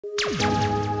It's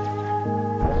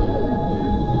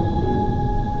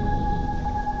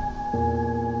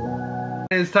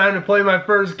time to play my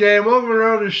first game.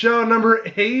 Welcome to show number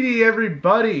 80,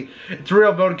 everybody. It's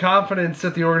real vote of confidence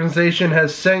that the organization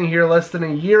has sent here less than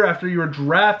a year after you were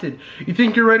drafted. You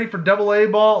think you're ready for AA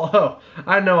ball? Oh,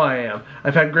 I know I am.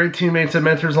 I've had great teammates and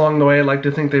mentors along the way. I'd like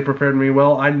to think they prepared me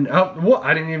well. I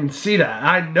didn't even see that.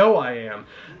 I know I am.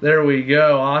 There we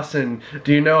go. Austin,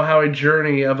 do you know how a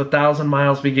journey of 1,000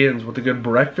 miles begins? With a good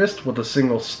breakfast, with a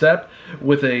single step,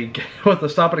 with a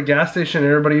stop at a gas station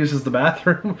and everybody uses the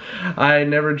bathroom? I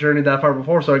never journeyed that far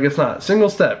before, so I guess not.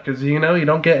 Single step, because you know you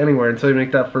don't get anywhere until you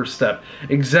make that first step.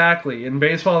 Exactly. In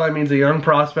baseball, that means a young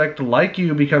prospect like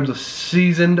you becomes a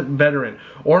seasoned veteran,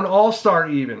 or an all-star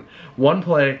even. One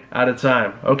play at a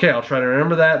time. Okay, I'll try to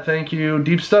remember that. Thank you.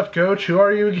 Deep stuff, coach. Who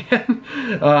are you again?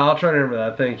 I'll try to remember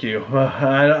that. Thank you.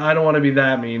 I don't want to be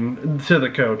that mean to the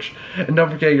coach. And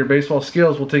don't forget, your baseball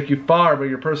skills will take you far, but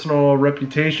your personal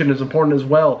reputation is important as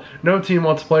well. No team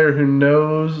wants a player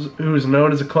who is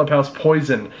known as a clubhouse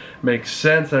poison. Makes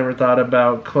sense. I never thought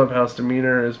about clubhouse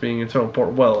demeanor as being so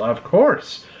important. Well, of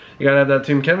course. You gotta have that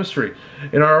team chemistry.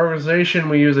 In our organization,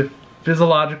 we use a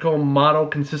physiological model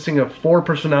consisting of 4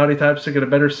 personality types to get a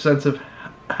better sense of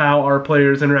how our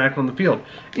players interact on the field.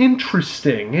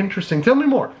 Interesting, interesting. Tell me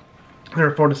more. There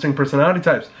are 4 distinct personality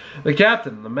types. The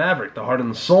captain, the maverick, the heart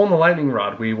and the soul, and the lightning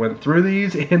rod. We went through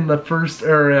these in the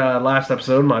last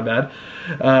episode, my bad.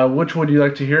 Which would you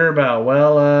like to hear about?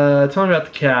 Well, tell me about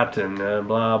the captain.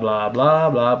 Blah, blah, blah,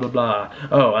 blah, blah, blah.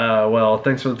 Oh, well,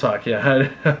 thanks for the talk. Yeah.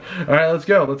 Alright, let's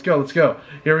go.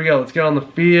 Here we go. Let's get on the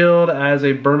field as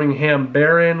a Birmingham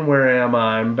Baron. Where am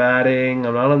I? I'm batting.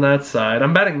 I'm not on that side.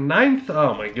 I'm batting 9th?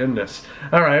 Oh, my goodness.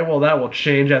 Alright, well, that will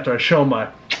change after I show my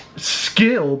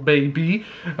skill, baby.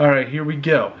 Alright, here we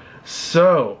go.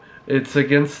 So, it's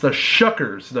against the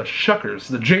Shuckers, the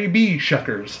JB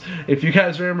Shuckers. If you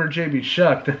guys remember JB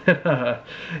Shuck,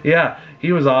 yeah,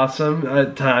 he was awesome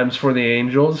at times for the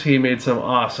Angels. He made some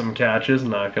awesome catches,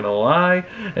 not gonna lie.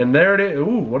 And there it is.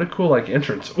 Ooh, what a cool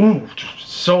entrance. Ooh,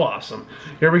 so awesome.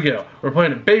 Here we go. We're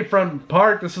playing at Bayfront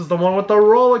Park. This is the one with the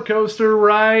roller coaster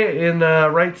right in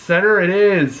right center. It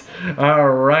is. All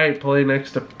right, play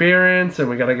next appearance, and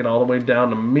we gotta get all the way down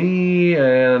to me.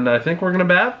 And I think we're gonna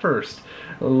bat first.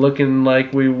 Looking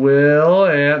like we will,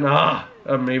 and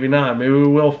maybe not. Maybe we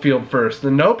will field first.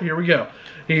 And nope, here we go.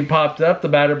 He popped up, the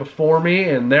batter before me,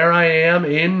 and there I am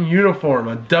in uniform,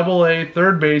 a AA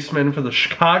third baseman for the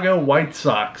Chicago White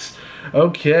Sox.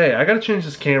 Okay, I gotta change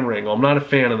this camera angle. I'm not a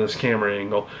fan of this camera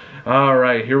angle.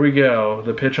 Alright, here we go.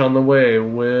 The pitch on the way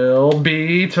will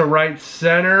be to right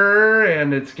center,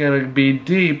 and it's gonna be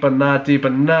deep, but not deep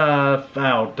enough.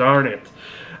 Ow, darn it.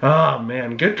 Oh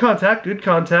man, good contact,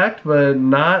 but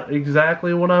not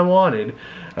exactly what I wanted.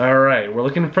 Alright, we're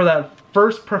looking for that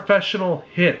first professional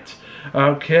hit.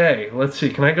 Okay, let's see.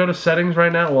 Can I go to settings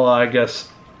right now? Well, I guess,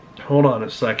 hold on a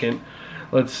second.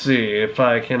 Let's see if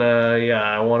I can, yeah,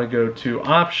 I want to go to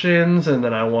options, and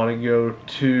then I want to go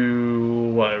to,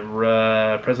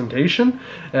 what, presentation?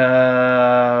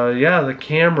 Yeah, the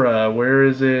camera. Where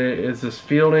is it? Is this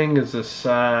fielding? Is this,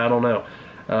 I don't know.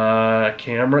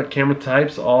 Camera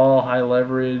types, all high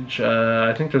leverage.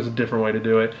 I think there's a different way to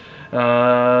do it.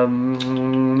 Audio,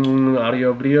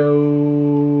 video,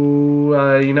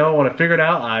 you know, when I figure it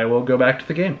out, I will go back to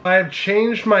the game. I have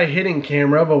changed my hitting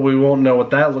camera, but we won't know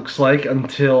what that looks like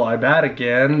until I bat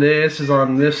again. This is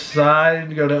on this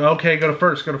side. Go to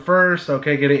first.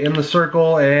 Okay, get it in the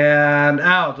circle and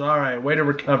out. Alright, way to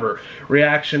recover.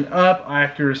 Reaction up,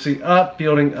 accuracy up,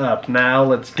 fielding up. Now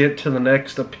let's get to the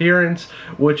next appearance,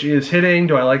 which is hitting.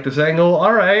 Do I like this angle?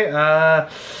 Alright, I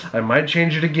might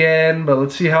change it again, but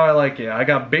let's see how I like it. I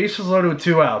got bases loaded with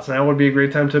 2 outs. Now would be a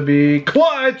great time to be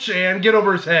clutch and get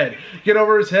over his head. Get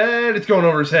over his head. It's going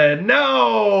over his head.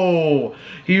 No!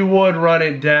 He would run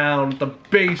it down. The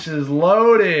bases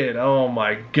loaded. Oh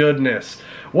my goodness.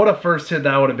 What a first hit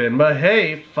that would have been. But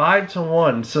hey,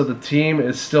 5-1. So the team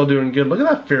is still doing good. Look at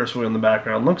that Ferris wheel in the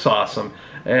background. Looks awesome.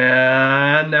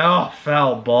 And oh,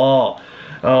 foul ball.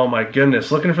 Oh my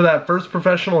goodness, looking for that first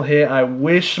professional hit. I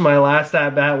wish my last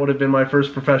at-bat would have been my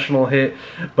first professional hit,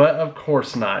 but of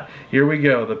course not. Here we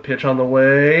go, the pitch on the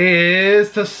way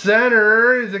is to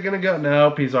center. Is it gonna go?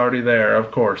 Nope, he's already there, of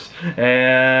course.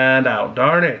 And out,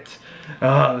 darn it.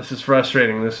 Oh, this is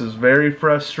frustrating. This is very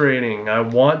frustrating. I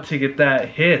want to get that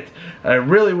hit. I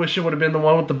really wish it would have been the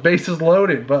one with the bases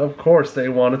loaded, but of course they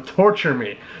want to torture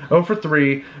me. 0 for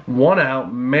 3, 1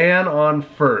 out, man on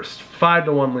first.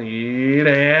 5-1 lead,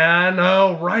 and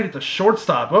oh, right at the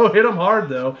shortstop. Oh, hit him hard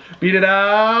though. Beat it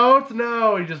out.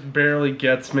 No, he just barely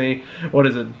gets me. What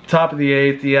is it? Top of the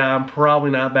 8th. Yeah, I'm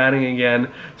probably not batting again.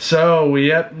 So,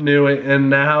 yep, knew it. And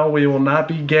now we will not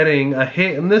be getting a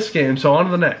hit in this game. So on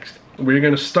to the next. We're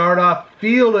going to start off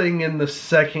fielding in the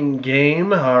second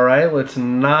game. All right, let's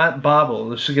not bobble.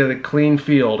 Let's just get a clean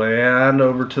field. And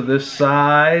over to this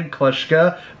side,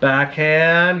 Kleschka,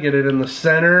 backhand, get it in the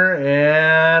center,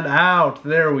 and out.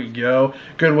 There we go.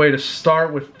 Good way to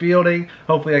start with fielding.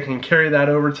 Hopefully I can carry that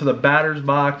over to the batter's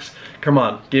box. Come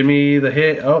on, give me the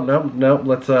hit. Oh, no.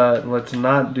 Let's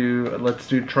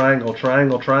do triangle,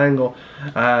 triangle, triangle.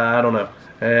 I don't know.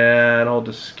 And hold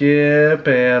to skip,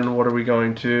 and what are we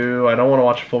going to? I don't want to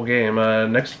watch a full game.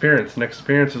 Next appearance. Next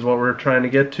appearance is what we're trying to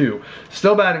get to.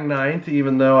 Still batting 9th,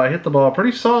 even though I hit the ball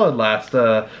pretty solid last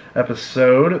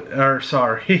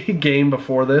game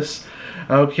before this.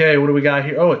 Okay, what do we got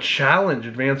here? Oh, a challenge.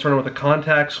 Advanced runner with a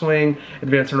contact swing.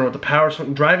 Advanced runner with a power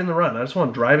swing. Drive in the run. I just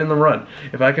want to drive in the run.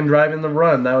 If I can drive in the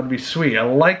run, that would be sweet. I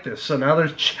like this. So now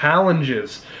there's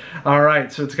challenges. All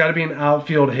right, so it's got to be an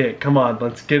outfield hit. Come on,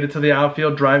 let's get it to the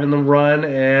outfield. Drive in the run,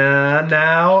 and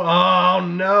now, oh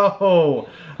no.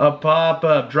 A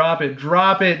pop-up. Drop it.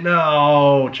 Drop it.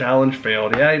 No. Challenge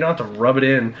failed. Yeah, you don't have to rub it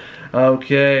in.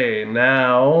 Okay,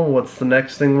 now what's the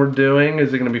next thing we're doing?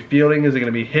 Is it going to be fielding? Is it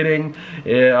going to be hitting?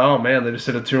 Yeah, oh man, they just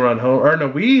hit a 2-run homer. Or no,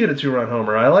 we hit a 2-run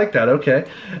homer. I like that. Okay.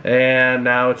 And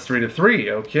now it's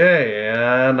 3-3. Okay,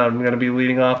 and I'm going to be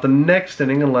leading off the next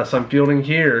inning unless I'm fielding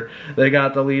here. They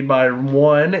got the lead by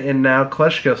 1, and now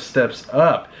Kleschka steps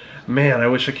up. Man, I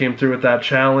wish I came through with that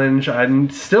challenge. I'm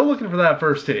still looking for that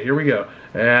first hit. Here we go.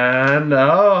 And,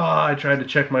 oh, I tried to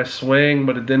check my swing,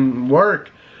 but it didn't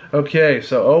work. Okay,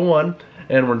 so 0-1,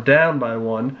 and we're down by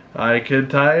 1. I could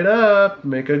tie it up,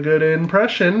 make a good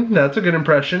impression. That's a good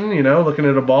impression, you know, looking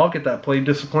at a ball, get that plate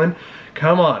discipline.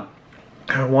 Come on.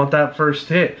 I want that first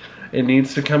hit. It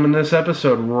needs to come in this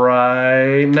episode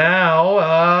right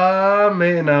now.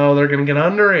 No, they're going to get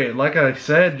under it. Like I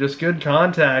said, just good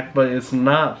contact, but it's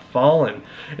not falling.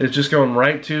 It's just going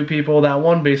right to people. That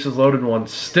one bases loaded one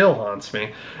still haunts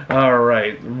me. All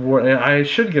right. I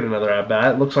should get another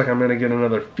at-bat. It looks like I'm going to get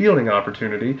another fielding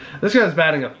opportunity. This guy's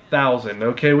batting 1,000.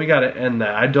 Okay, we got to end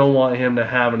that. I don't want him to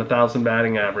have an 1,000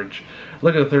 batting average.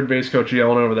 Look at the third base coach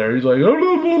yelling over there. He's like,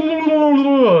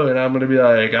 oh, and I'm going to be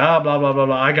like, blah, blah, blah,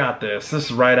 blah. I got this. This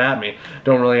is right at me.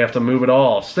 Don't really have to move at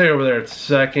all. Stay over there at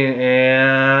second,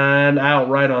 and out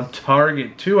right on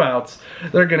target. 2 outs.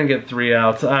 They're going to get 3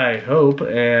 outs, I hope.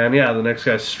 And yeah, the next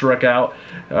guy struck out.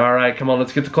 All right, come on,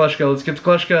 let's get to Kleschka. Let's get to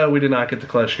Kleschka. We did not get to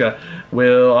Kleschka.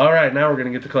 All right, now we're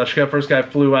going to get to Kleschka. First guy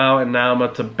flew out, and now I'm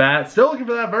up to bat. Still looking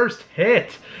for that first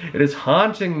hit. It is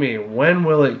haunting me. When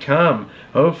will it come?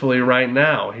 Hopefully right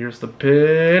now. Here's the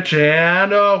pitch,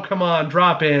 and oh, come on,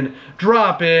 drop in,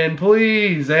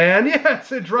 please, and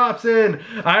yes, it drops in.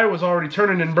 I was already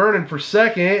turning and burning for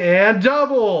second, and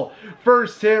double.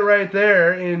 First hit right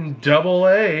there in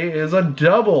Double-A is a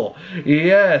double.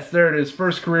 Yes, there it is,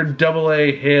 first career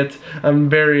Double-A hit. I'm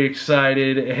very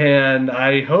excited, and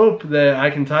I hope that I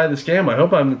can tie this game. I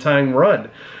hope I'm the tying run.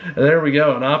 There we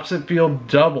go, an opposite field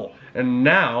double. And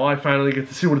now I finally get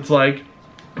to see what it's like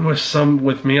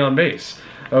with me on base.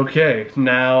 Okay,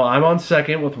 now I'm on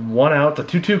second with 1 out.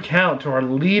 It's a 2-2 count to our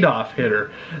leadoff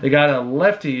hitter. They got a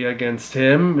lefty against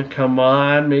him. Come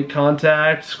on, make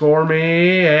contact, score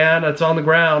me, and it's on the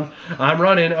ground. I'm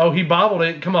running. Oh, he bobbled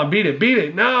it. Come on, beat it, beat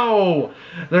it. No!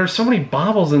 There's so many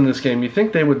bobbles in this game. You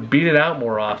think they would beat it out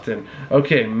more often.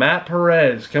 Okay, Matt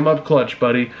Perez, come up clutch,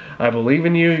 buddy. I believe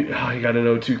in you. Oh, you got an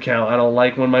 0-2 count. I don't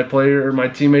like when my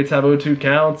teammates have 0-2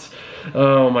 counts.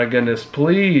 Oh my goodness,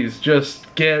 please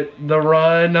just get the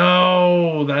run.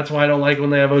 No, that's why I don't like when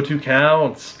they have 0-2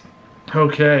 counts.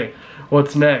 Okay,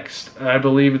 what's next? I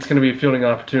believe it's going to be a fielding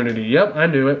opportunity. Yep, I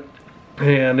knew it.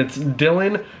 And it's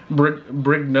Dylan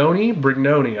Brignoni.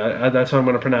 That's how I'm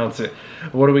going to pronounce it.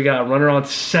 What do we got? Runner on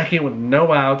second with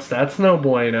no outs. That's no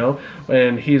bueno.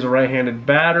 And he's a right-handed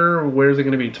batter. Where's it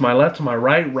going to be? To my left, to my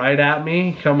right, right at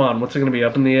me. Come on, what's it going to be?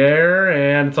 Up in the air,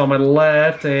 and it's on my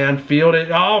left, and field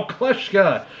it. Oh,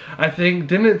 Kleschka. I think,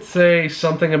 didn't it say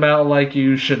something about like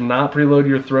you should not preload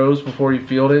your throws before you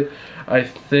field it? I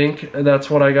think that's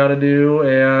what I got to do,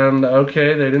 and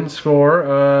okay, they didn't score.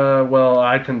 Well,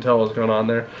 I couldn't tell what was going on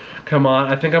there. Come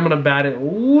on. I think I'm going to bat at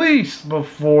least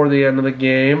before the end of the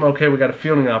game. Okay, we got a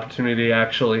fielding opportunity,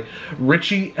 actually.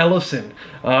 Richie Ellison.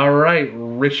 All right,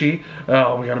 Richie.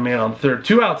 Oh, we got a man on third.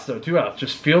 2 outs, though. 2 outs.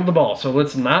 Just field the ball. So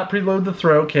let's not preload the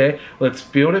throw, okay? Let's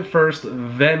field it first,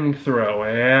 then throw.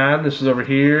 And this is over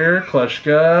here.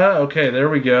 Kleschka. Okay, there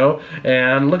we go.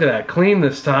 And look at that. Clean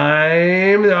this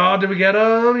time. Oh, did we get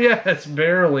him? Yes,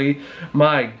 barely.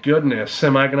 My goodness.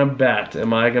 Am I going to bat?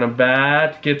 Am I going to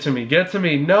bat? Get to me. Get to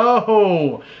me. No!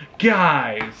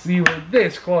 Guys, you were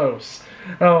this close.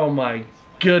 Oh, my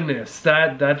goodness,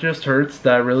 that just hurts.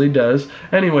 That really does.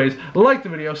 Anyways, like the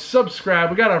video,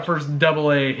 subscribe. We got our first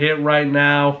AA hit right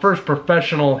now, first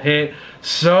professional hit.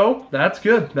 So that's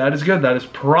good. That is good. That is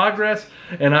progress,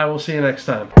 and I will see you next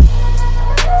time.